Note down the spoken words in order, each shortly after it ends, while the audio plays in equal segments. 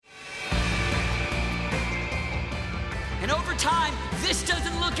time, this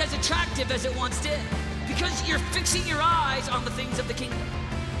doesn't look as attractive as it once did because you're fixing your eyes on the things of the kingdom.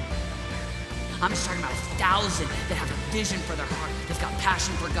 I'm just talking about 1,000 that have a vision for their heart. They've got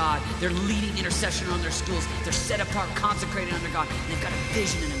passion for God. They're leading intercession on their schools. They're set apart, consecrated under God. And they've got a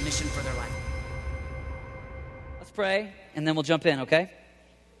vision and a mission for their life. Let's pray, and then we'll jump in, okay?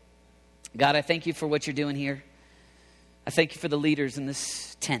 God, I thank you for what you're doing here. I thank you for the leaders in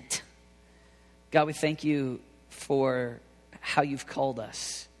this tent. God, we thank you for how you've called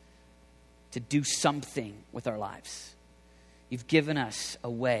us to do something with our lives. You've given us a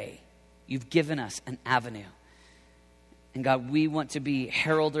way. You've given us an avenue. And God, we want to be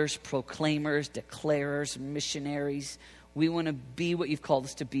heralders, proclaimers, declarers, missionaries. We want to be what you've called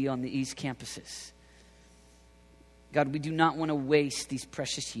us to be on the East campuses. God, we do not want to waste these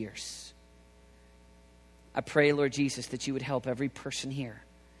precious years. I pray, Lord Jesus, that you would help every person here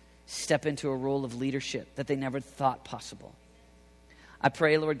step into a role of leadership that they never thought possible. I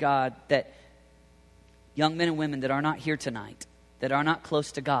pray, Lord God, that young men and women that are not here tonight, that are not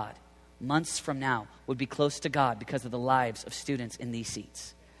close to God, months from now would be close to God because of the lives of students in these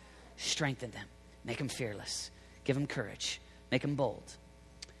seats. Strengthen them. Make them fearless. Give them courage. Make them bold.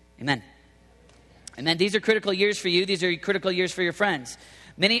 Amen. Amen. These are critical years for you. These are critical years for your friends.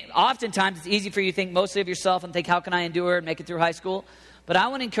 Oftentimes it's easy for you to think mostly of yourself and think, how can I endure and make it through high school? But I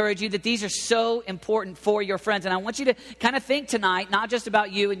want to encourage you that these are so important for your friends. And I want you to kind of think tonight, not just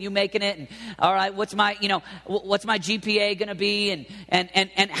about you and you making it. And all right, what's my GPA going to be?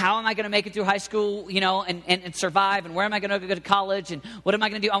 And how am I going to make it through high school, and survive? And where am I going to go to college? And what am I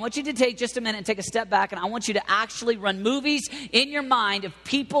going to do? I want you to take just a minute and take a step back. And I want you to actually run movies in your mind of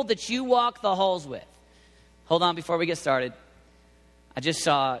people that you walk the halls with. Hold on before we get started. I just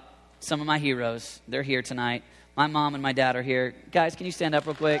saw some of my heroes. They're here tonight. My mom and my dad are here. Guys, can you stand up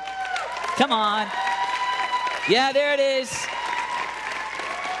real quick? Come on. Yeah, there it is.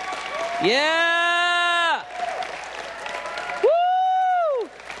 Yeah. Woo!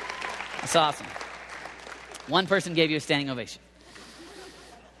 That's awesome. One person gave you a standing ovation.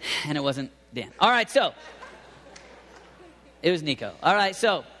 And it wasn't Dan. All right, so. It was Nico. All right,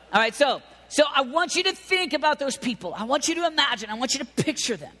 so I want you to think about those people. I want you to imagine. I want you to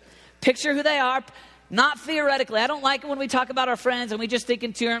picture them. Picture who they are. Not theoretically. I don't like it when we talk about our friends and we just think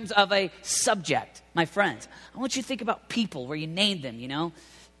in terms of a subject, my friends. I want you to think about people where you name them,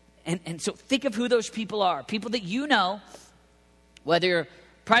 And so think of who those people are. People that you know, whether you're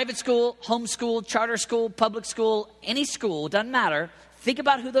private school, homeschool, charter school, public school, any school, doesn't matter. Think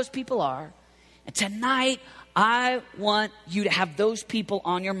about who those people are. And tonight, I want you to have those people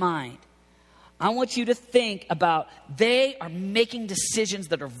on your mind. I want you to think about they are making decisions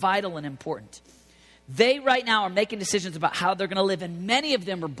that are vital and important. They right now are making decisions about how they're going to live, and many of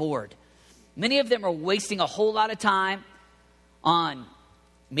them are bored. Many of them are wasting a whole lot of time on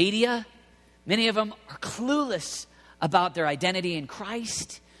media. Many of them are clueless about their identity in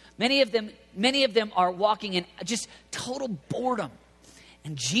Christ. Many of them are walking in just total boredom.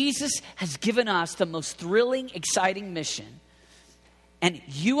 And Jesus has given us the most thrilling, exciting mission. And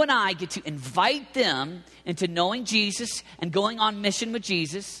you and I get to invite them into knowing Jesus and going on mission with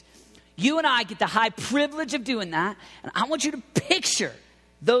Jesus. You and I get the high privilege of doing that. And I want you to picture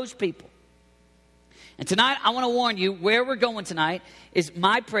those people. And tonight, I want to warn you, where we're going tonight is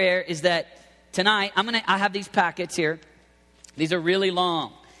my prayer is that tonight, I have these packets here. These are really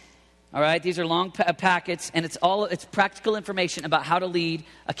long. All right, these are long packets, and it's practical information about how to lead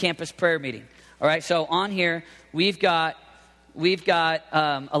a campus prayer meeting. All right, so on here, we've got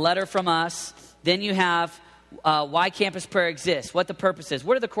a letter from us. Then you have why campus prayer exists, what the purpose is,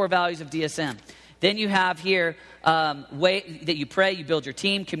 what are the core values of DSM. Then you have here way that you pray, you build your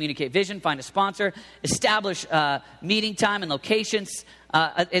team, communicate vision, find a sponsor, establish meeting time and locations.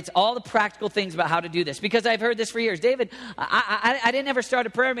 It's all the practical things about how to do this. Because I've heard this for years. David, I didn't ever start a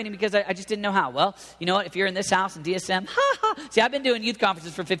prayer meeting because I just didn't know how. Well, you know what? If you're in this house in DSM, See, I've been doing youth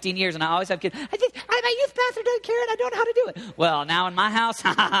conferences for 15 years, and I always have kids. My youth pastor doesn't care, and I don't know how to do it. Well, now in my house,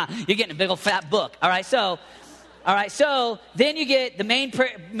 you're getting a big old fat book. All right, so then you get the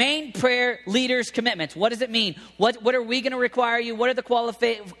main prayer leaders' commitments. What does it mean? What are we going to require you? What are the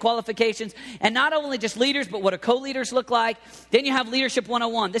qualifications? And not only just leaders, but what do co-leaders look like? Then you have Leadership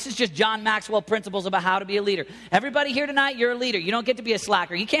 101. This is just John Maxwell principles about how to be a leader. Everybody here tonight, you're a leader. You don't get to be a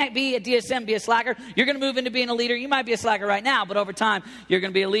slacker. You can't be at DSM, be a slacker. You're going to move into being a leader. You might be a slacker right now, but over time, you're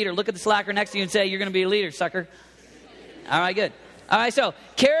going to be a leader. Look at the slacker next to you and say, you're going to be a leader, sucker. All right, good. All right, so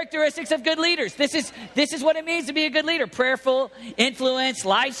characteristics of good leaders. This is what it means to be a good leader. Prayerful, influence,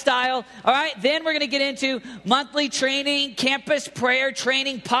 lifestyle. All right, then we're going to get into monthly training, campus prayer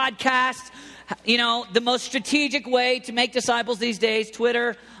training podcasts, You know, the most strategic way to make disciples these days,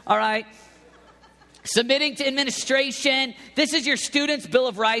 Twitter, all right? Submitting to administration. This is your student's Bill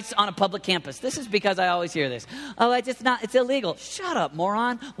of Rights on a public campus. This is because I always hear this. Oh, it's illegal. Shut up,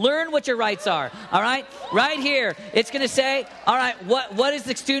 moron. Learn what your rights are, all right? Right here, it's going to say, all right, what is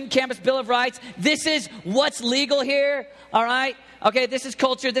the student campus Bill of Rights? This is what's legal here, all right? Okay, this is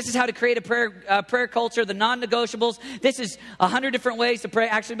culture. This is how to create a prayer culture, the non-negotiables. This is 100 different ways to pray,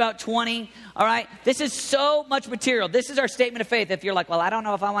 actually about 20, all right? This is so much material. This is our statement of faith. If you're like, well, I don't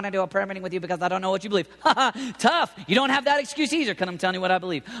know if I want to do a prayer meeting with you because I don't know what you believe. Tough. You don't have that excuse either, because I'm telling you what I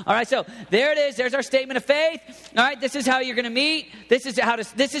believe. All right, so there it is. There's our statement of faith. All right, this is how you're going to meet. This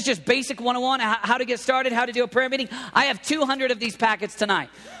is just basic 101, how to get started, how to do a prayer meeting. I have 200 of these packets tonight.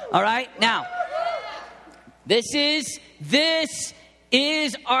 All right, now, This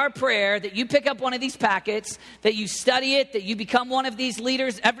is our prayer, that you pick up one of these packets, that you study it, that you become one of these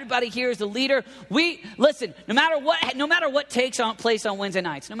leaders. Everybody here is a leader. Listen, no matter what takes place on Wednesday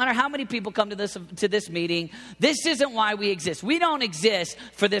nights, no matter how many people come to this meeting, this isn't why we exist. We don't exist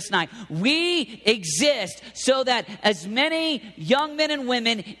for this night. We exist so that as many young men and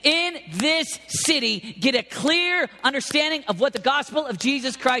women in this city get a clear understanding of what the gospel of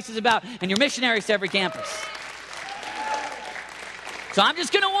Jesus Christ is about. And you're missionaries to every campus. So I'm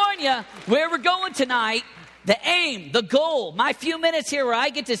just going to warn you where we're going tonight. The aim, the goal, my few minutes here where I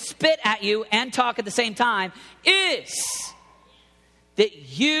get to spit at you and talk at the same time is that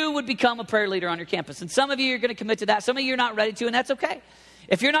you would become a prayer leader on your campus. And some of you are going to commit to that. Some of you are not ready to, and that's okay.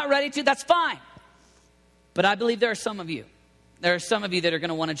 If you're not ready to, that's fine. But I believe there are some of you. There are some of you that are going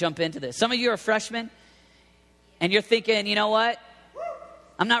to want to jump into this. Some of you are freshmen, and you're thinking, you know what?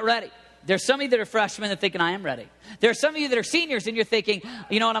 I'm not ready. There's some of you that are freshmen that are thinking, I am ready. There are some of you that are seniors and you're thinking,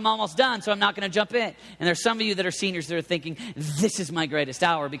 you know what, I'm almost done, so I'm not going to jump in. And there's some of you that are seniors that are thinking, this is my greatest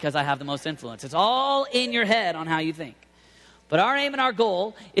hour because I have the most influence. It's all in your head on how you think. But our aim and our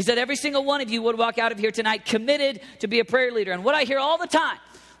goal is that every single one of you would walk out of here tonight committed to be a prayer leader. And what I hear all the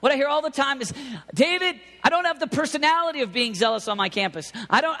time is, David, I don't have the personality of being zealous on my campus.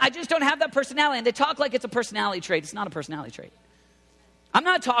 I just don't have that personality. And they talk like it's a personality trait. It's not a personality trait. I'm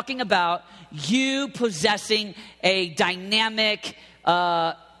not talking about you possessing a dynamic,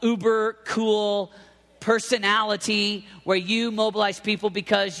 uber cool personality where you mobilize people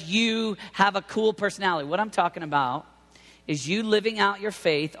because you have a cool personality. What I'm talking about is you living out your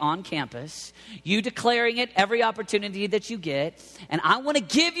faith on campus, you declaring it every opportunity that you get. And I want to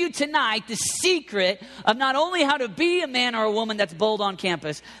give you tonight the secret of not only how to be a man or a woman that's bold on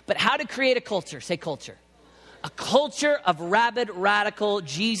campus, but how to create a culture. Say culture. A culture of rabid, radical,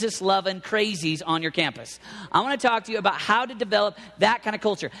 Jesus-loving crazies on your campus. I want to talk to you about how to develop that kind of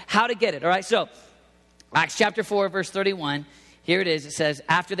culture, how to get it, all right? So, Acts chapter 4, verse 31, here it is. It says,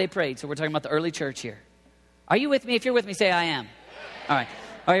 after they prayed. So we're talking about the early church here. Are you with me? If you're with me, say I am. All right,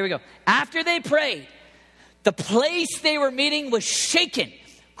 here we go. After they prayed, the place they were meeting was shaken.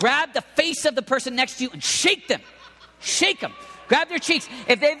 Grab the face of the person next to you and shake them. Shake them. Grab their cheeks.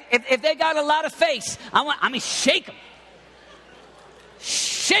 If they got a lot of face, shake them.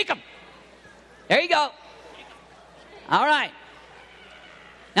 Shake them. There you go. All right.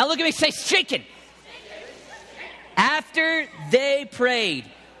 Now look at me. Say shaken. After they prayed.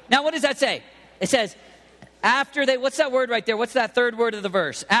 Now what does that say? It says, after they, what's that word right there? What's that third word of the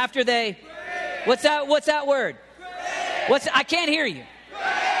verse? After they, what's that word? I can't hear you.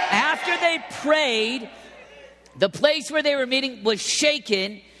 After they prayed, the place where they were meeting was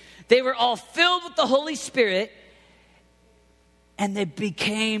shaken. They were all filled with the Holy Spirit. And they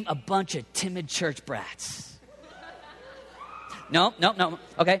became a bunch of timid church brats. No. Okay,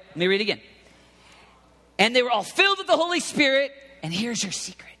 let me read it again. And they were all filled with the Holy Spirit. And here's your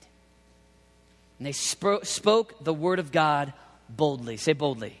secret. And they spoke the word of God boldly. Say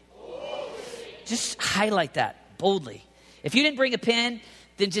boldly. Just highlight that, boldly. If you didn't bring a pen,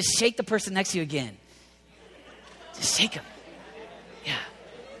 then just shake the person next to you again. Just shake them. Yeah.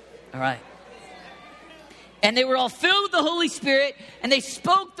 All right. And they were all filled with the Holy Spirit, and they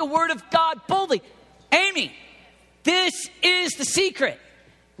spoke the word of God boldly. Amy, this is the secret,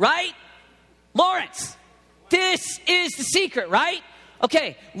 right? Lawrence, this is the secret, right?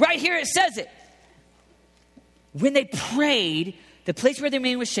 Okay, right here it says it. When they prayed, the place where their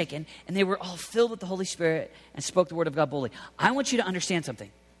meeting was shaken, and they were all filled with the Holy Spirit and spoke the word of God boldly. I want you to understand something.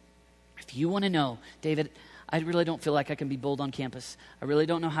 If you want to know, David, I really don't feel like I can be bold on campus. I really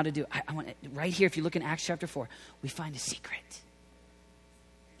don't know how to do it. I want right here, if you look in Acts chapter 4, we find a secret.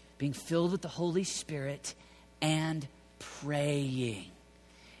 Being filled with the Holy Spirit and praying.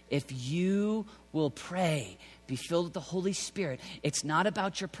 If you will pray, be filled with the Holy Spirit. It's not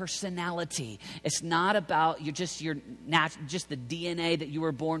about your personality. It's not about just the DNA that you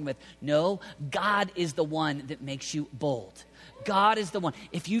were born with. No, God is the one that makes you bold. God is the one.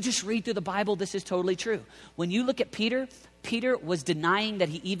 If you just read through the Bible, this is totally true. When you look at Peter, Peter was denying that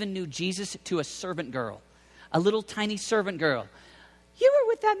he even knew Jesus to a servant girl, a little tiny servant girl. You were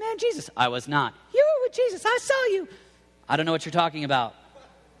with that man, Jesus. I was not. You were with Jesus. I saw you. I don't know what you're talking about.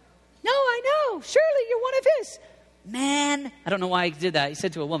 No, I know. Surely you're one of his. Man, I don't know why he did that. He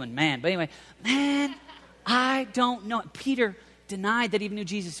said to a woman, man. But anyway, man, I don't know. Peter denied that he even knew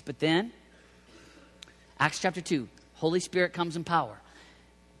Jesus. But then, Acts chapter 2, Holy Spirit comes in power.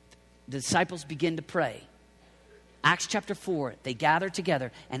 The disciples begin to pray. Acts chapter 4, they gather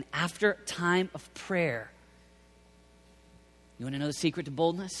together. And after time of prayer, you want to know the secret to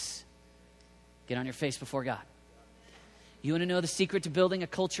boldness? Get on your face before God. You want to know the secret to building a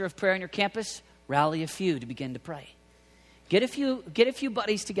culture of prayer on your campus? Rally a few to begin to pray. Get a few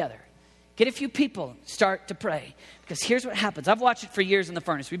buddies together. Get a few people, start to pray. Because here's what happens. I've watched it for years in the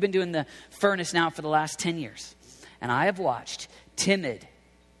furnace. We've been doing the furnace now for the last 10 years. And I have watched timid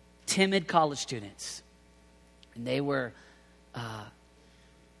college students. And they were,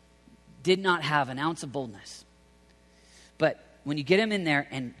 did not have an ounce of boldness. But when you get them in there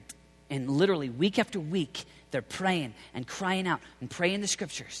and literally week after week, they're praying and crying out and praying the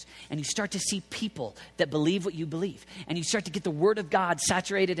scriptures. And you start to see people that believe what you believe. And you start to get the word of God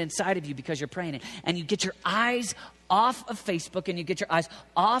saturated inside of you because you're praying it. And you get your eyes off of Facebook, and you get your eyes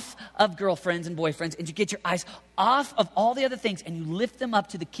off of girlfriends and boyfriends, and you get your eyes off of all the other things, and you lift them up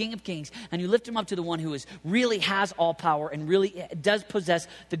to the King of Kings, and you lift them up to the one who really has all power and really does possess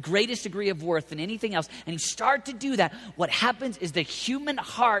the greatest degree of worth than anything else. And you start to do that. What happens is the human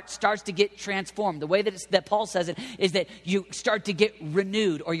heart starts to get transformed. The way that Paul says it is that you start to get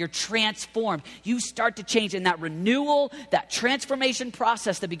renewed, or you're transformed. You start to change, and that renewal, that transformation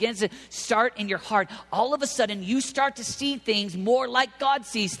process that begins to start in your heart, all of a sudden you start to see things more like God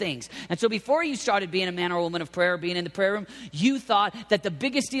sees things. And so before you started being a man or a woman of prayer, being in the prayer room, you thought that the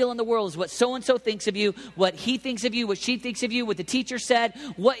biggest deal in the world is what so-and-so thinks of you, what he thinks of you, what she thinks of you, what the teacher said,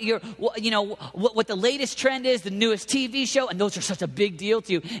 what the latest trend is, the newest TV show, and those are such a big deal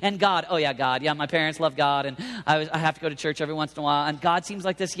to you. And God, oh yeah, God, yeah, my parents love God, and I have to go to church every once in a while, and God seems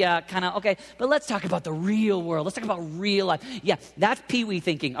like this, yeah, kind of, okay, but let's talk about the real world. Let's talk about real life. Yeah, that's pee-wee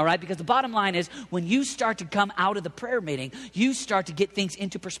thinking, all right? Because the bottom line is, when you start to come out of the prayer meeting, you start to get things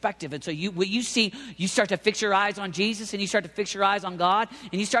into perspective. And so what you see, you start to fix your eyes on Jesus, and you start to fix your eyes on God,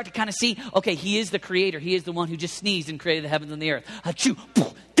 and you start to kind of see, okay, he is the creator. He is the one who just sneezed and created the heavens and the earth. Achoo,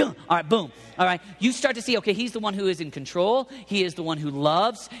 boom, dun. All right, boom. All right, you start to see, okay, he's the one who is in control. He is the one who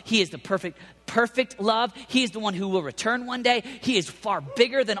loves. He is the perfect love. He is the one who will return one day. He is far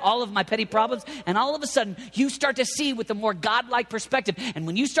bigger than all of my petty problems. And all of a sudden, you start to see with a more godlike perspective. And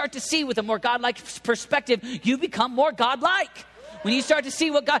when you start to see with a more godlike perspective, you become more godlike. When you start to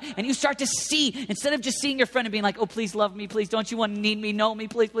see what God, and you start to see, instead of just seeing your friend and being like, oh, please love me, please, don't you want to need me, know me,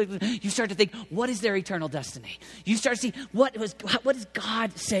 please, please, please. You start to think, what is their eternal destiny? You start to see, what does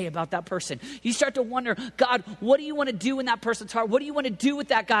God say about that person? You start to wonder, God, what do you want to do in that person's heart? What do you want to do with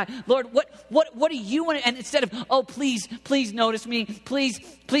that guy? Lord, what do you want to, and instead of, oh, please notice me, please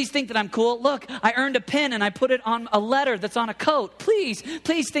think that I'm cool. Look, I earned a pen and I put it on a letter that's on a coat. Please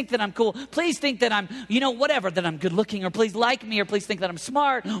think that I'm cool. Please think that I'm, whatever, that I'm good looking, or please like me, or please think that I'm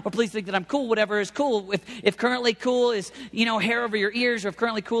smart, or please think that I'm cool, whatever is cool. If currently cool is, hair over your ears, or if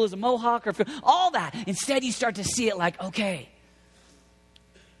currently cool is a mohawk, or all that. Instead, you start to see it like, okay,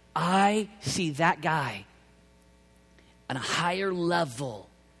 I see that guy on a higher level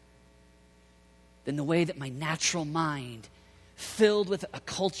than the way that my natural mind, filled with a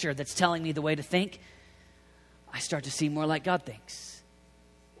culture that's telling me the way to think, I start to see more like God thinks.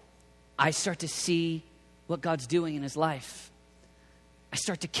 I start to see what God's doing in his life. I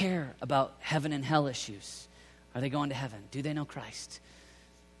start to care about heaven and hell issues. Are they going to heaven? Do they know Christ?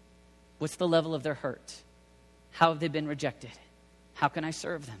 What's the level of their hurt? How have they been rejected? How can I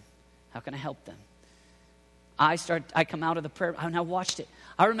serve them? How can I help them? I come out of the prayer, and I watched it.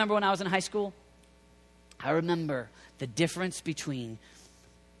 I remember when I was in high school, I remember the difference between,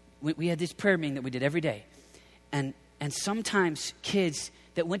 we had this prayer meeting that we did every day. And sometimes kids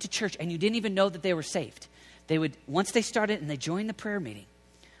that went to church and you didn't even know that they were saved, they would, once they started and they joined the prayer meeting,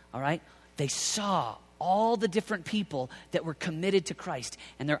 all right, they saw all the different people that were committed to Christ,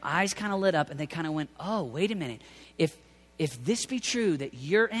 and their eyes kind of lit up, and they kind of went, oh, wait a minute. If this be true, that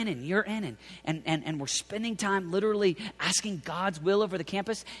you're in and we're spending time literally asking God's will over the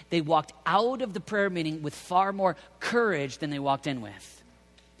campus, they walked out of the prayer meeting with far more courage than they walked in with.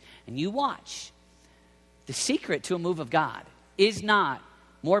 And you watch, The secret to a move of God is not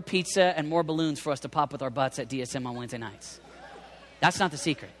more pizza and more balloons for us to pop with our butts at DSM on Wednesday nights. That's not the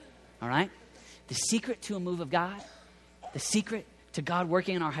secret, all right? The secret to a move of God, the secret to God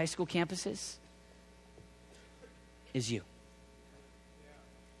working in our high school campuses is you.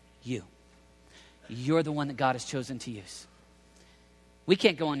 You. You're the one that God has chosen to use. We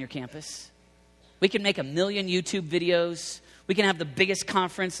can't go on your campus. We can make 1 million YouTube videos. We can have the biggest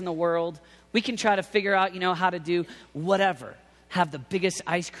conference in the world. We can try to figure out, how to do whatever. Have the biggest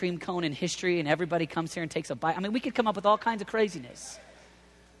ice cream cone in history and everybody comes here and takes a bite. I mean, we could come up with all kinds of craziness.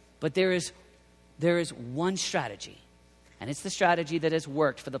 But there is one strategy, and it's the strategy that has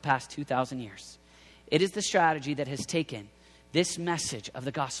worked for the past 2,000 years. It is the strategy that has taken this message of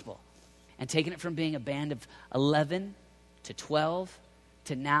the gospel and taken it from being a band of 11 to 12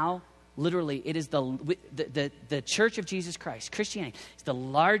 to now, literally, it is the Church of Jesus Christ, Christianity, is the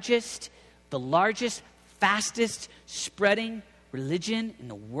largest, fastest spreading religion in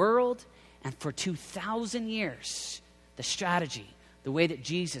the world. And for 2,000 years, the strategy, the way that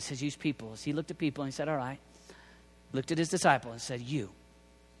Jesus has used people is he looked at people and he said, all right, looked at his disciple and said, you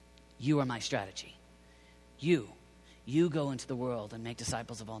are my strategy. You go into the world and make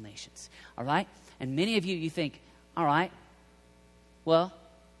disciples of all nations. All right? And many of you think, all right, well,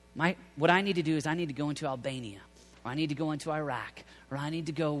 what I need to do is I need to go into Albania, or I need to go into Iraq, or I need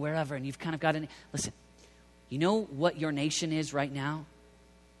to go wherever. And you've kind of got to, listen, you know what your nation is right now?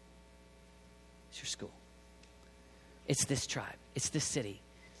 It's your school. It's this tribe. It's this city.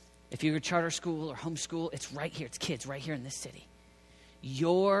 If you're a charter school or homeschool, it's right here. It's kids right here in this city.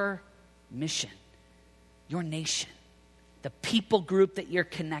 Your mission, your nation, the people group that you're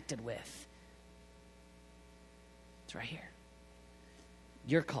connected with, it's right here.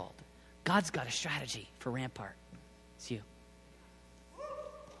 You're called. God's got a strategy for Rampart. It's you.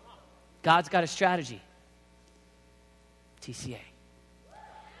 God's got a strategy. TCA.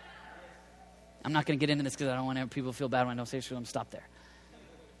 I'm not going to get into this because I don't want people to feel bad when I don't say it, so I'm stop there.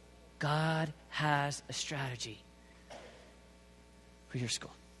 God has a strategy for your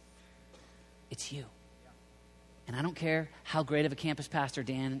school. It's you. And I don't care how great of a campus pastor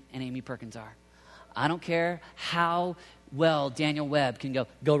Dan and Amy Perkins are. I don't care how well Daniel Webb can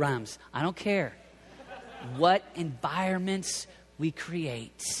go Rams. I don't care what environments we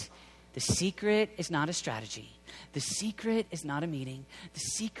create. The secret is not a strategy. The secret is not a meeting. The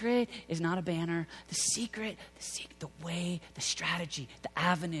secret is not a banner. The secret, the way, the strategy, the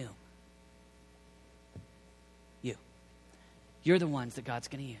avenue. You're the ones that God's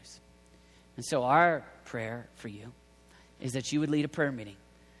going to use. And so our prayer for you is that you would lead a prayer meeting.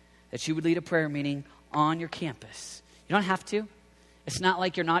 That you would lead a prayer meeting on your campus. You don't have to. It's not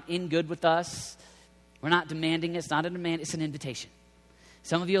like you're not in good with us. We're not demanding it. It's not a demand. It's an invitation.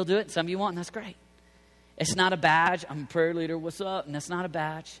 Some of you will do it. Some of you won't, and that's great. It's not a badge. I'm a prayer leader. What's up? And that's not a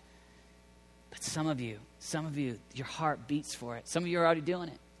badge. But some of you, your heart beats for it. Some of you are already doing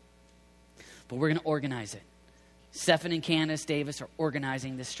it. But we're going to organize it. Stephen and Candace Davis are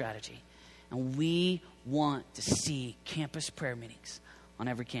organizing this strategy. And we want to see campus prayer meetings on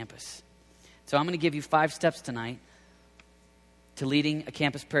every campus. So I'm going to give you 5 steps tonight to leading a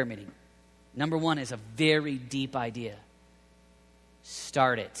campus prayer meeting. Number 1 is a very deep idea.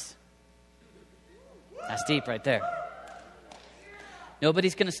 Start it. That's deep right there.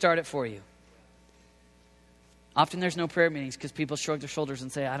 Nobody's going to start it for you. Often there's no prayer meetings because people shrug their shoulders and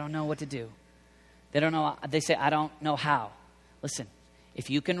say, I don't know what to do. They don't know. They say, I don't know how. Listen, if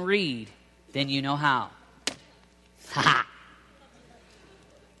you can read, then you know how. Ha-ha.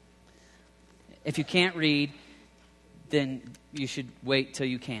 If you can't read, then you should wait till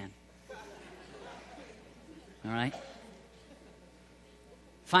you can. All right?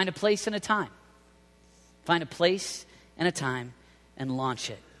 Find a place and a time. Find a place and a time and launch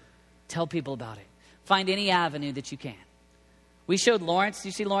it. Tell people about it. Find any avenue that you can. We showed Lawrence. Do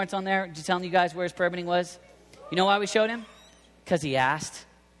you see Lawrence on there? Just telling you guys where his prayer meeting was? You know why we showed him? Because he asked.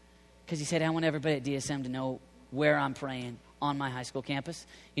 Because he said, I want everybody at DSM to know where I'm praying on my high school campus.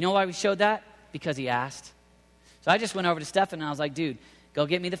 You know why we showed that? Because he asked. So I just went over to Stephen and I was like, dude, go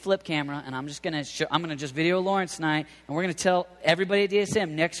get me the flip camera and I'm going to just video Lawrence tonight and we're going to tell everybody at DSM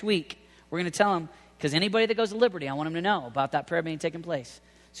next week. We're going to tell them, because anybody that goes to Liberty, I want them to know about that prayer meeting taking place.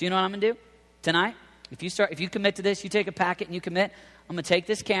 So you know what I'm going to do? Tonight, if you commit to this, you take a packet and you commit, I'm going to take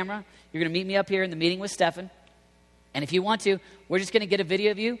this camera. You're going to meet me up here in the meeting with Stephen. And if you want to, we're just going to get a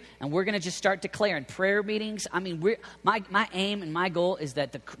video of you and we're going to just start declaring prayer meetings. I mean, my aim and my goal is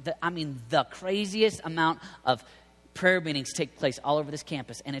that the craziest amount of prayer meetings take place all over this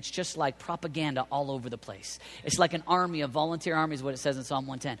campus, and it's just like propaganda all over the place. It's like an army, a volunteer army is what it says in Psalm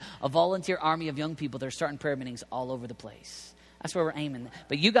 110. A volunteer army of young people that are starting prayer meetings all over the place. That's where we're aiming.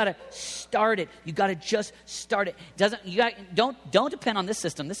 But you got to start it. You got to just start it. Don't depend on this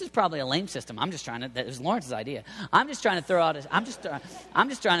system. This is probably a lame system. I'm just trying to. That was Lawrence's idea. I'm just trying to throw out. I'm just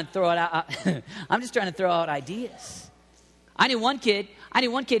trying to throw out ideas. I knew one kid.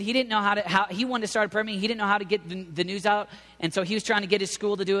 He didn't know how he wanted to start a prayer meeting. He didn't know how to get the news out. And so he was trying to get his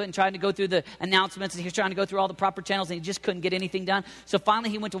school to do it and trying to go through the announcements. And he was trying to go through all the proper channels, and he just couldn't get anything done. So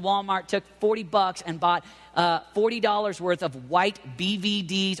finally he went to Walmart, took $40 and bought $40 worth of white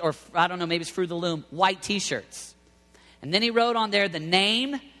BVDs, or I don't know, maybe it's Fruit of the Loom, white T-shirts. And then he wrote on there the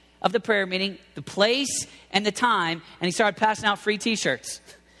name of the prayer meeting, the place, and the time. And he started passing out free T-shirts.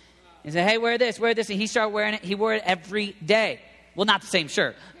 He said, hey, wear this. And he started wearing it. He wore it every day. Well, not the same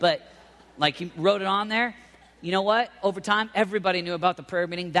shirt, but like he wrote it on there. You know what? Over time, everybody knew about the prayer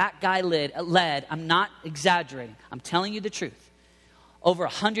meeting. That guy led. I'm not exaggerating. I'm telling you the truth. Over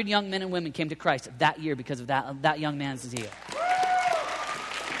 100 young men and women came to Christ that year because of that young man's zeal.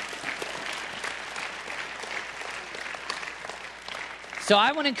 So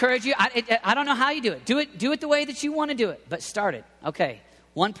I want to encourage you. I don't know how you do it. Do it the way that you want to do it, but start it. Okay.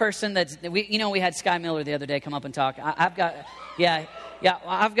 One person we had Sky Miller the other day come up and talk. I've got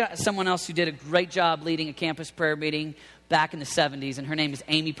someone else who did a great job leading a campus prayer meeting back in the 70s, and her name is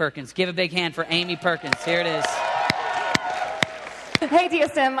Amy Perkins. Give a big hand for Amy Perkins. Here it is. Hey,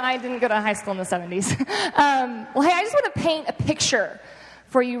 DSM, I didn't go to high school in the 70s. I just want to paint a picture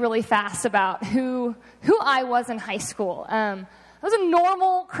for you really fast about who I was in high school. I was a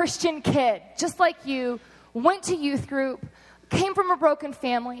normal Christian kid, just like you, went to youth group, came from a broken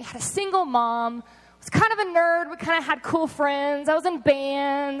family, had a single mom, was kind of a nerd, but kind of had cool friends. I was in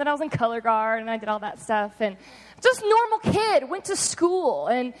band, and I was in color guard, and I did all that stuff. And just normal kid, went to school.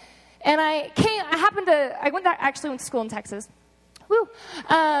 And I actually went to school in Texas. Woo.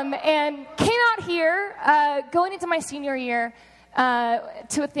 And came out here, going into my senior year,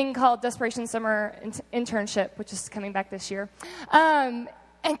 to a thing called Desperation Summer Internship, which is coming back this year. And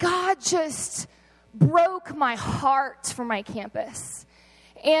God just broke my heart for my campus.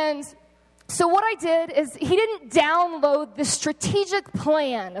 And so what I did is he didn't download the strategic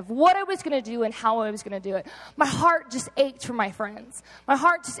plan of what I was going to do and how I was going to do it. My heart just ached for my friends. My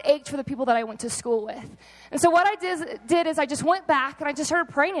heart just ached for the people that I went to school with. And so what I did is I just went back and I just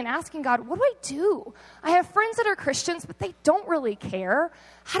started praying and asking God, what do I do? I have friends that are Christians, but they don't really care.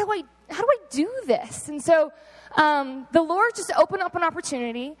 How do I do this? And so the Lord just opened up an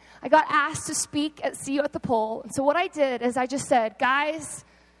opportunity. I got asked to speak at See You at the Pole. And so what I did is I just said, guys,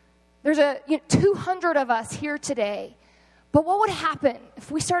 there's 200 of us here today. But what would happen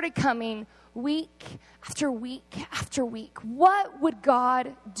if we started coming week after week after week? What would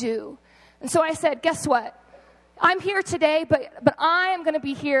God do? And so I said, guess what? I'm here today, but I am going to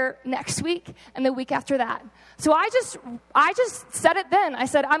be here next week and the week after that. So I just said it then. I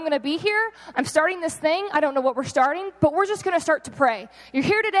said, I'm going to be here. I'm starting this thing. I don't know what we're starting, but we're just going to start to pray. You're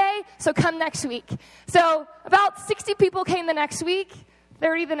here today, so come next week. So about 60 people came the next week,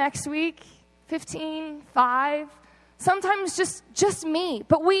 30 the next week, 15, 5. Sometimes just me.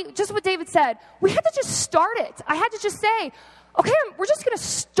 But just what David said, we had to just start it. I had to just say, okay, we're just going to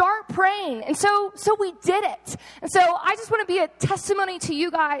start praying. And so we did it. And so I just want to be a testimony to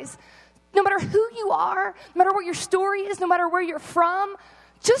you guys. No matter who you are, no matter what your story is, no matter where you're from,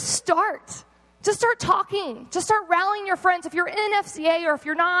 just start. Just start talking. Just start rallying your friends. If you're in FCA or if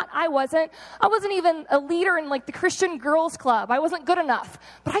you're not, I wasn't even a leader in like the Christian Girls Club. I wasn't good enough.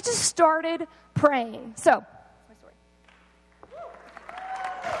 But I just started praying. So, that's my story.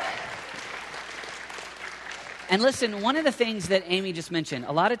 And listen, one of the things that Amy just mentioned,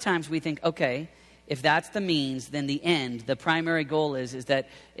 a lot of times we think, okay, if that's the means, then the end, the primary goal is that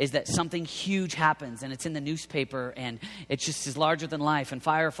something huge happens and it's in the newspaper and it just is larger than life and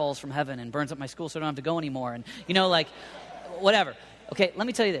fire falls from heaven and burns up my school so I don't have to go anymore and, whatever. Okay, let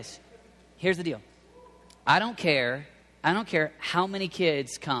me tell you this. Here's the deal. I don't care how many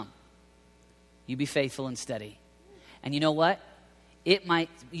kids come. You be faithful and steady. And you know what? You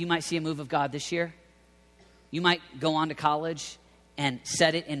might see a move of God this year. You might go on to college and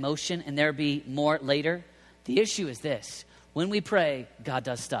set it in motion, and there'll be more later. The issue is this. When we pray, God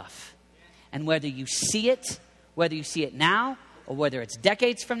does stuff. And whether you see it now, or whether it's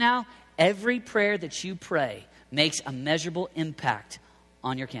decades from now, every prayer that you pray makes a measurable impact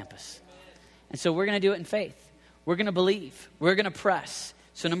on your campus. And so we're going to do it in faith. We're going to believe. We're going to press.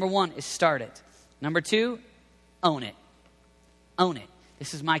 So number 1 is start it. Number 2, own it. Own it.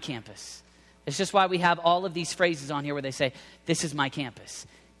 This is my campus. It's just why we have all of these phrases on here where they say, this is my campus.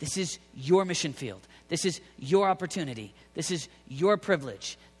 This is your mission field. This is your opportunity. This is your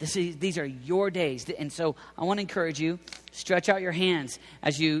privilege. These are your days. And so I want to encourage you, stretch out your hands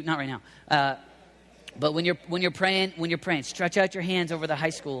as you, not right now, but when you're praying, stretch out your hands over the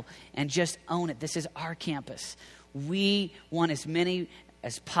high school and just own it. This is our campus. We want as many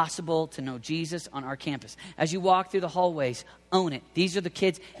as possible to know Jesus on our campus. As you walk through the hallways, own it. These are the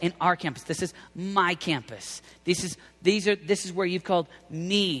kids in our campus. This is my campus. This is where you've called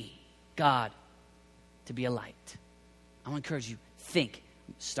me, God, to be a light. I want to encourage you, think.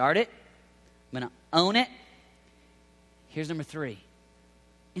 Start it. I'm going to own it. Here's number 3.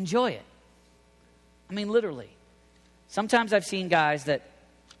 Enjoy it. I mean, literally. Sometimes I've seen guys that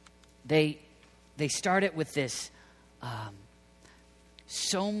they start it with this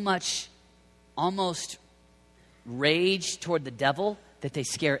so much almost rage toward the devil that they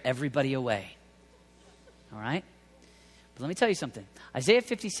scare everybody away. All right? But let me tell you something. Isaiah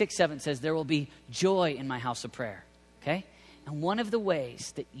 56:7 says, there will be joy in my house of prayer. Okay? And one of the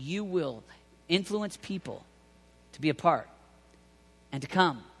ways that you will influence people to be a part and to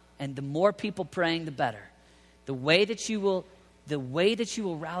come, and the more people praying, the better. The way that you will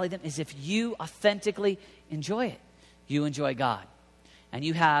rally them is if you authentically enjoy it. You enjoy God. And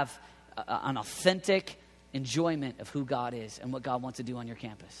you have an authentic enjoyment of who God is and what God wants to do on your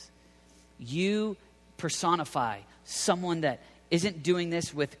campus. You personify someone that isn't doing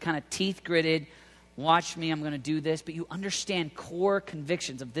this with kind of teeth gritted, watch me, I'm going to do this, but you understand core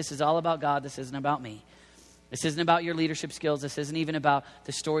convictions of this is all about God, this isn't about me. This isn't about your leadership skills. This isn't even about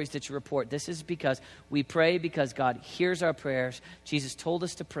the stories that you report. This is because we pray because God hears our prayers. Jesus told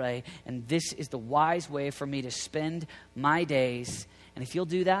us to pray, and this is the wise way for me to spend my days. And if you'll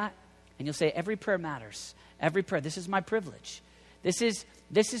do that, and you'll say, every prayer matters. Every prayer, this is my privilege. This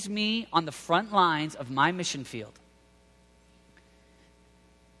is me on the front lines of my mission field.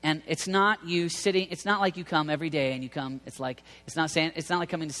 And it's not you sitting, it's not like you come every day and you come, it's not like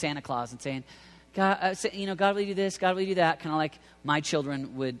coming to Santa Claus and saying, God, God, will you do this? God, will you do that? Kind of like my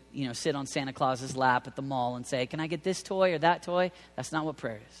children would, sit on Santa Claus's lap at the mall and say, can I get this toy or that toy? That's not what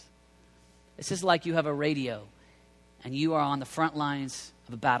prayer is. This is like you have a radio and you are on the front lines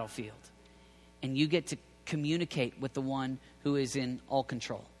of a battlefield and you get to communicate with the one who is in all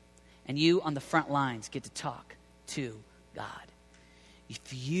control. And you on the front lines get to talk to God. If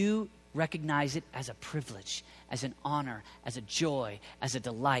you recognize it as a privilege, as an honor, as a joy, as a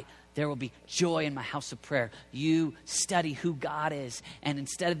delight, there will be joy in my house of prayer. You study who God is, and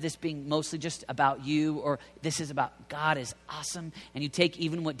instead of this being mostly just about you, or this is about God is awesome, and you take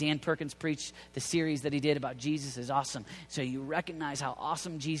even what Dan Perkins preached, the series that he did about Jesus is awesome. So you recognize how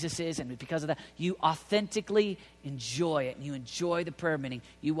awesome Jesus is, and because of that, you authentically enjoy it, and you enjoy the prayer meeting.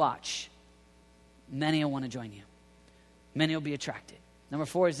 You watch. Many will want to join you. Many will be attracted. Number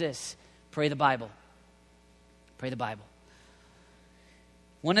 4 is this: pray the Bible. Pray the Bible.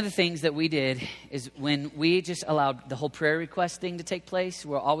 One of the things that we did is when we just allowed the whole prayer request thing to take place,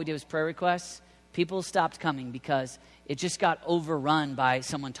 where all we did was prayer requests, people stopped coming because it just got overrun by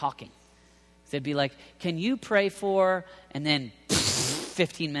someone talking. They'd be like, can you pray for, and then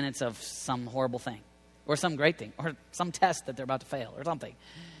 15 minutes of some horrible thing, or some great thing, or some test that they're about to fail, or something.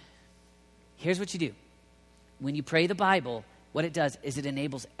 Here's what you do. When you pray the Bible, what it does is it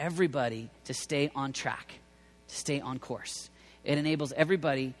enables everybody to stay on track, to stay on course. It enables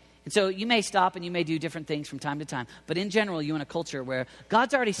everybody. And so you may stop and you may do different things from time to time. But in general, you're in a culture where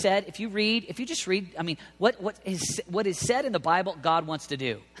God's already said, if you just read, what is said in the Bible, God wants to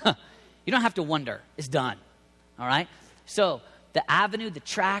do. You don't have to wonder. It's done. All right? So the avenue, the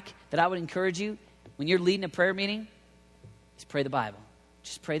track that I would encourage you when you're leading a prayer meeting is pray the Bible.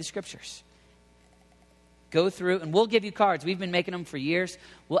 Just pray the scriptures. Go through, and we'll give you cards. We've been making them for years.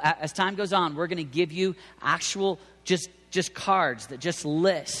 As time goes on, we're going to give you actual just cards that just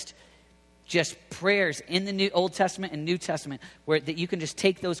list just prayers in the Old Testament and New Testament that you can just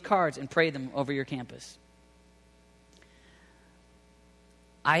take those cards and pray them over your campus.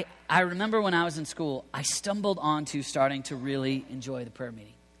 I remember when I was in school, I stumbled onto starting to really enjoy the prayer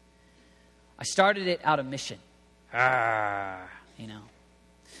meeting. I started it out of mission. But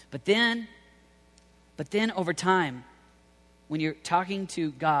then over time, when you're talking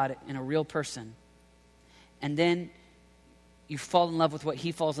to God and a real person, and then you fall in love with what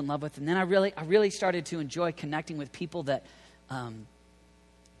he falls in love with, and then I really started to enjoy connecting with people that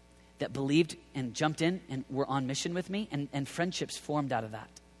believed and jumped in and were on mission with me, and friendships formed out of that.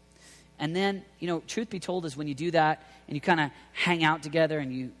 And then, truth be told is when you do that and you kind of hang out together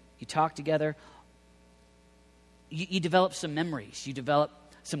and you talk together, you develop some memories. You develop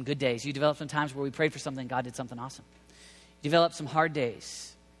some good days. You developed some times where we prayed for something, God did something awesome. You developed some hard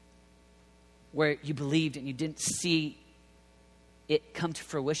days where you believed and you didn't see it come to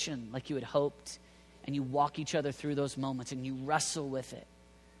fruition like you had hoped. And you walk each other through those moments and you wrestle with it.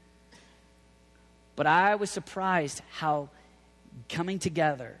 But I was surprised how coming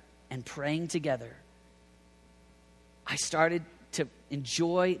together and praying together, I started to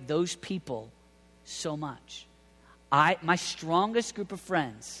enjoy those people so much. My strongest group of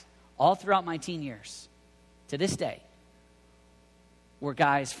friends all throughout my teen years, to this day, were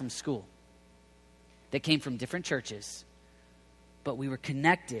guys from school that came from different churches, but we were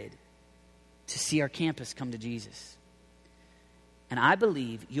connected to see our campus come to Jesus. And I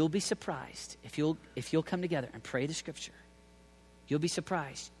believe you'll be surprised if you'll come together and pray the scripture. You'll be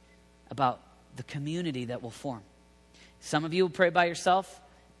surprised about the community that will form. Some of you will pray by yourself,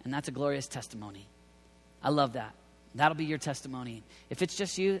 and that's a glorious testimony. I love that. That'll be your testimony. If it's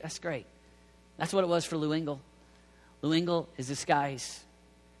just you, that's great. That's what it was for Lou Engle. Lou Engle is this guy.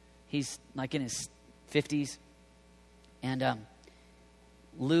 He's like in his 50s. And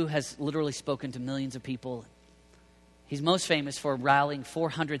Lou has literally spoken to millions of people. He's most famous for rallying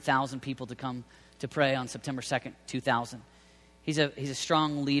 400,000 people to come to pray on September 2nd, 2000. He's a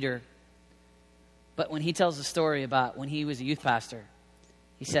strong leader. But when he tells the story about when he was a youth pastor,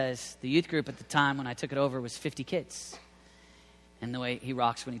 he says, the youth group at the time when I took it over was 50 kids. And the way he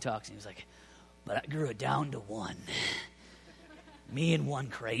rocks when he talks, he was like, but I grew it down to one. Me and one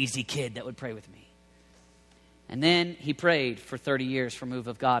crazy kid that would pray with me. And then he prayed for 30 years for Move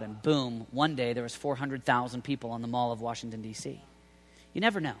of God, and boom, one day there was 400,000 people on the Mall of Washington, D.C. You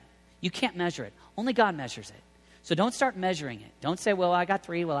never know. You can't measure it. Only God measures it. So don't start measuring it. Don't say, well, I got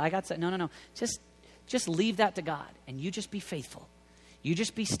 3, well, I got 7. No. Just leave that to God, and you just be faithful. You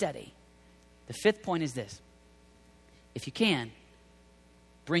just be steady. The 5th point is this. If you can,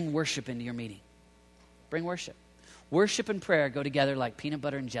 bring worship into your meeting. Bring worship. Worship and prayer go together like peanut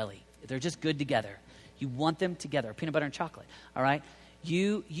butter and jelly. They're just good together. You want them together, peanut butter and chocolate, all right?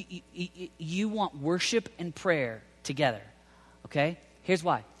 You want worship and prayer together, okay? Here's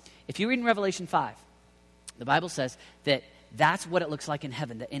why. If you read in Revelation 5, the Bible says that that's what it looks like in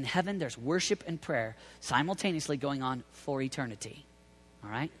heaven. That in heaven, there's worship and prayer simultaneously going on for eternity,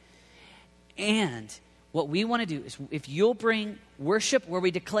 all right? And what we want to do is if you'll bring worship where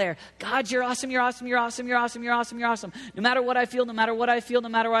we declare, God, you're awesome, you're awesome, you're awesome, you're awesome, you're awesome, you're awesome. No matter what I feel, no matter what I feel, no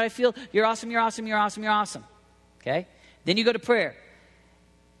matter what I feel, you're awesome, you're awesome, you're awesome, you're awesome. Okay? Then you go to prayer.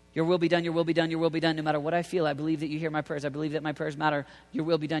 Your will be done, your will be done, your will be done. No matter what I feel, I believe that you hear my prayers. I believe that my prayers matter. Your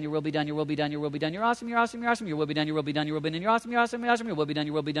will be done, your will be done, your will be done, your will be done. You're awesome, you're awesome, you're awesome. Your will be done, your will be done, your will be done. You're awesome, you're awesome, you're awesome. Your will be done,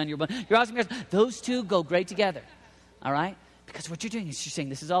 your will be done, your will be done. You're awesome, you're awesome. Those two go great together. All right? Because what you're doing is you're saying,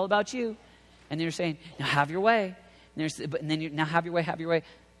 this is all about you. And then you're saying, now have your way. And then now have your way, have your way.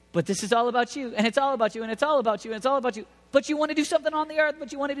 But this is all about you. And it's all about you. And it's all about you. And it's all about you. But you want to do something on the earth.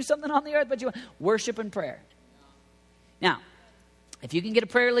 But you want to do something on the earth. But you want worship and prayer. Now, if you can get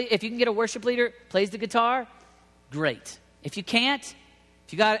if you can get a worship leader plays the guitar, great. If you can't,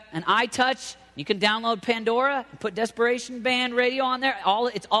 if you got an iTouch, you can download Pandora and put Desperation Band radio on there.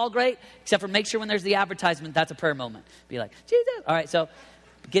 It's all great, except for make sure when there's the advertisement, that's a prayer moment. Be like, Jesus. All right, so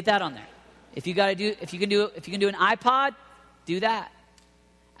get that on there. If you can do an iPod, do that.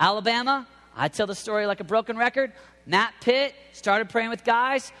 Alabama, I tell the story like a broken record. Matt Pitt started praying with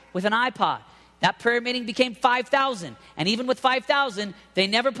guys with an iPod. That prayer meeting became 5,000. And even with 5,000, they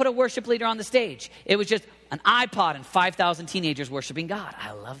never put a worship leader on the stage. It was just an iPod and 5,000 teenagers worshiping God.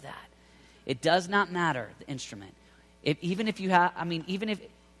 I love that. It does not matter, the instrument.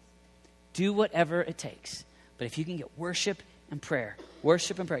 Do whatever it takes. But if you can get worship and prayer.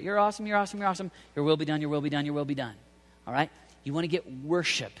 Worship and prayer. You're awesome, you're awesome, you're awesome. Your will be done, your will be done, your will be done. All right? You want to get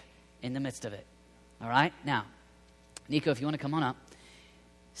worship in the midst of it. All right? Now, Nico, if you want to come on up.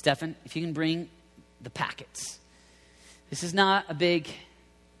 Stefan, if you can bring the packets. This is not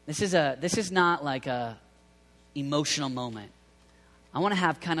like a emotional moment. I want to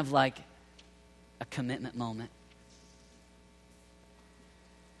have kind of like a commitment moment.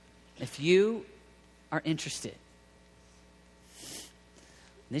 If you are interested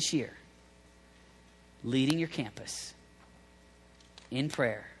this year, leading your campus in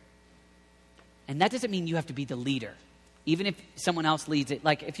prayer. And that doesn't mean you have to be the leader. Even if someone else leads it.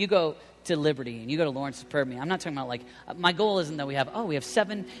 Like if you go to Liberty and you go to Lawrence's prayer meeting, I'm not talking about like, my goal isn't that we have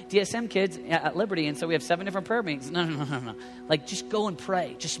 7 DSM kids at Liberty and so we have 7 different prayer meetings. No. Like just go and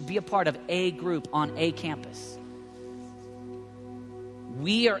pray. Just be a part of a group on a campus.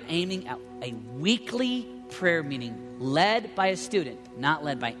 We are aiming at a weekly prayer meeting led by a student, not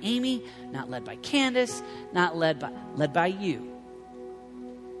led by Amy, not led by Candace, not led by you.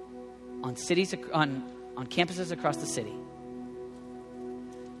 on campuses across the city.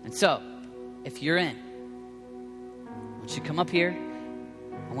 And so, if you're in, I want you to come up here.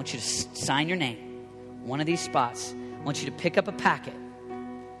 I want you to sign your name. One of these spots. I want you to pick up a packet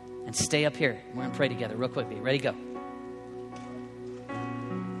and stay up here. We're going to pray together real quickly. Ready, go.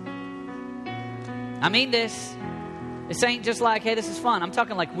 I mean this. This ain't just like, hey, this is fun. I'm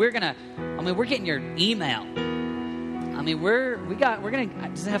talking like we're getting your email.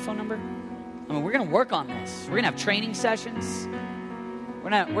 Does it have a phone number? We're going to work on this. We're going to have training sessions. We're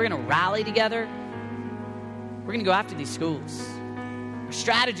going to rally together. We're going to go after these schools. Our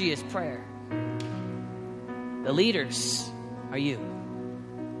strategy is prayer. The leaders are you.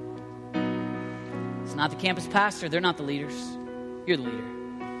 It's not the campus pastor. They're not the leaders. You're the leader.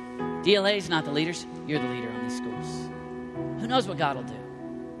 DLA is not the leaders. You're the leader on these schools. Who knows what God will do?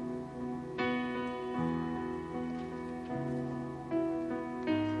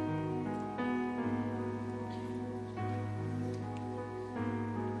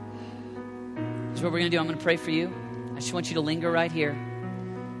 Here's what we're going to do. I'm going to pray for you. I just want you to linger right here.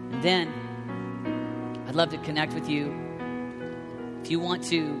 And then I'd love to connect with you. If you've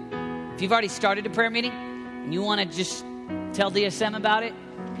already started a prayer meeting and you want to just tell DSM about it,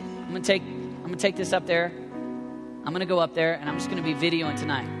 I'm going to take this up there. I'm going to go up there and I'm just going to be videoing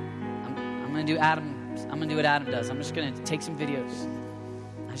tonight. I'm going to do what Adam does. I'm just going to take some videos.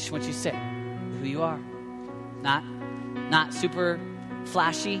 I just want you to say who you are. Not super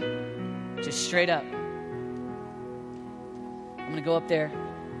flashy, just straight up. I'm going to go up there.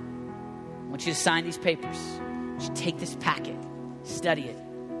 I want you to sign these papers. I want you to take this packet, study it,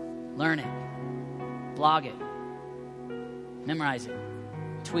 learn it, blog it, memorize it,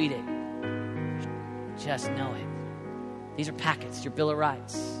 tweet it. Just know it. These are packets, your Bill of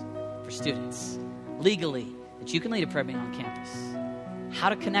Rights for students, legally, that you can lead a prayer meeting on campus. How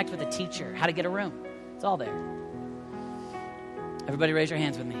to connect with a teacher, how to get a room. It's all there. Everybody raise your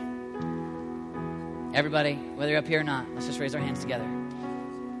hands with me. Everybody, whether you're up here or not, let's just raise our hands together.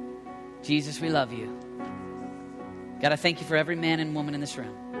 Jesus, we love you. God, I thank you for every man and woman in this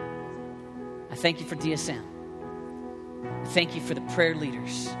room. I thank you for DSM. I thank you for the prayer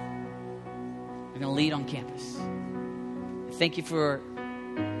leaders who are going to lead on campus. I thank you for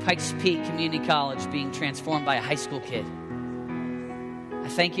Pikes Peak Community College being transformed by a high school kid. I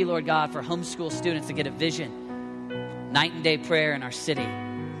thank you, Lord God, for homeschool students to get a vision, night and day prayer in our city,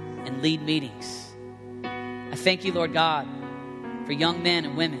 and lead meetings. I thank you, Lord God, for young men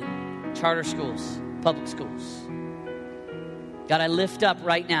and women, charter schools, public schools. God, I lift up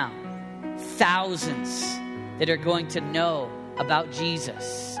right now thousands that are going to know about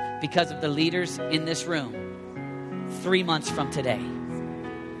Jesus because of the leaders in this room 3 months from today.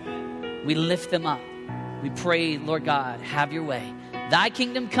 We lift them up. We pray, Lord God, have your way. Thy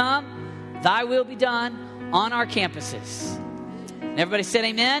kingdom come, thy will be done on our campuses. And everybody said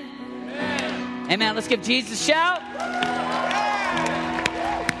amen? Amen. Amen. Let's give Jesus a shout.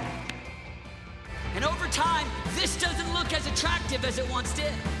 And over time, this doesn't look as attractive as it once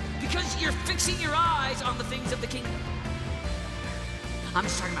did because you're fixing your eyes on the things of the kingdom. I'm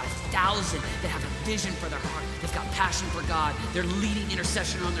just talking about 1,000 that have a vision for their heart. They've got passion for God. They're leading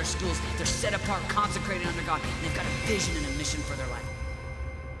intercession on their schools. They're set apart, consecrated under God. And they've got a vision and a mission for their life.